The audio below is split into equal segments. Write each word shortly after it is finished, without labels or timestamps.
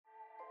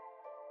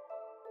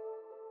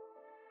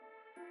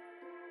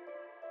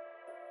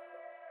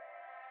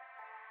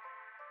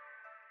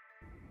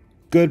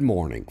Good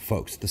morning,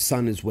 folks. The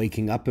sun is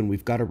waking up and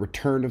we've got a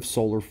return of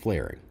solar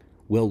flaring.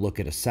 We'll look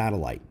at a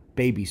satellite,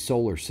 baby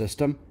solar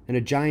system, and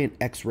a giant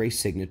X-ray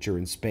signature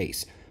in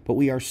space. But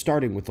we are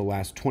starting with the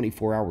last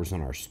 24 hours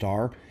on our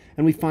star,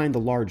 and we find the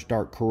large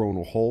dark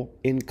coronal hole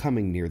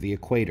incoming near the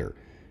equator.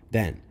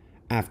 Then,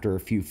 after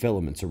a few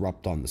filaments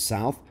erupt on the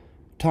south,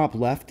 top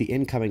left, the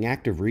incoming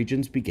active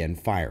regions begin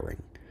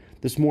firing.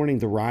 This morning,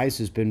 the rise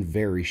has been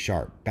very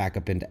sharp, back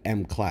up into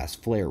M-class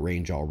flare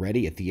range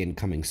already at the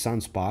incoming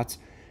sunspots,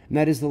 and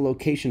that is the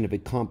location of a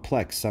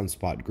complex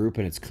sunspot group,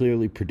 and it's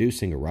clearly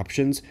producing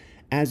eruptions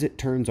as it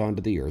turns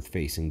onto the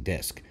Earth-facing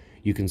disk.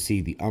 You can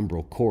see the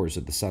umbral cores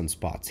of the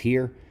sunspots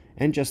here,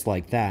 and just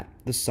like that,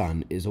 the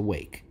sun is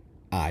awake,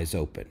 eyes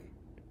open.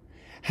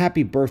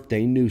 Happy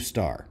birthday, new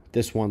star.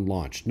 This one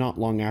launched not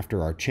long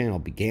after our channel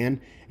began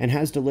and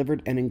has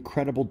delivered an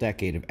incredible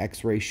decade of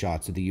X-ray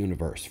shots of the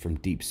universe from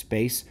deep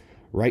space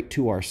right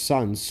to our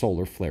sun's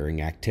solar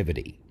flaring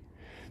activity.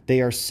 They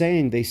are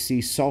saying they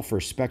see sulfur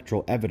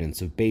spectral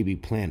evidence of baby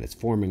planets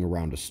forming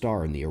around a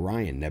star in the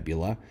Orion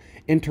Nebula.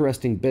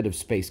 Interesting bit of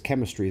space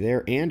chemistry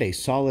there, and a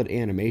solid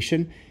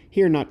animation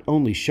here, not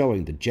only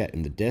showing the jet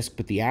in the disk,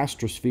 but the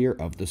astrosphere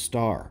of the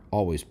star,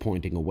 always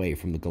pointing away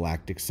from the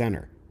galactic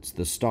center. It's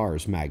the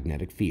star's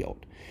magnetic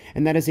field.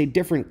 And that is a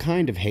different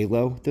kind of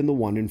halo than the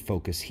one in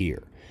focus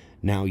here.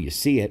 Now you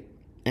see it,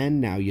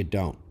 and now you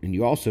don't. And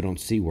you also don't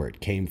see where it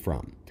came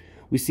from.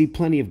 We see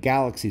plenty of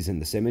galaxies in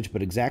this image,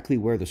 but exactly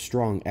where the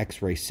strong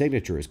X-ray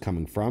signature is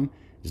coming from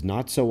is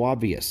not so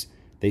obvious.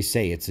 They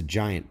say it's a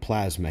giant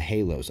plasma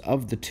halos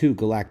of the two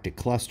galactic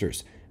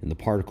clusters and the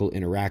particle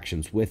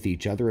interactions with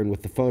each other and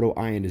with the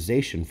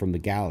photoionization from the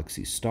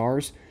galaxy's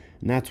stars,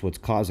 and that's what's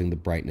causing the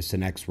brightness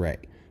in X-ray,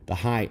 the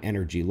high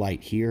energy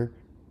light here,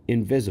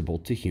 invisible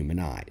to human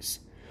eyes.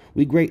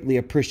 We greatly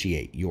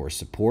appreciate your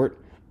support.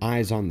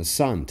 Eyes on the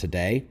sun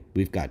today.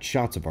 We've got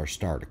shots of our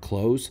star to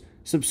close.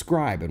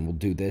 Subscribe and we'll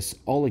do this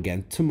all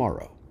again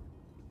tomorrow.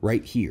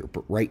 Right here,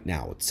 but right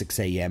now at 6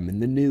 a.m. in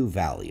the new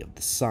Valley of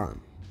the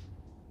Sun.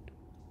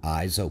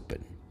 Eyes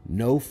open.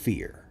 No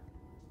fear.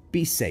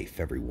 Be safe,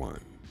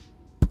 everyone.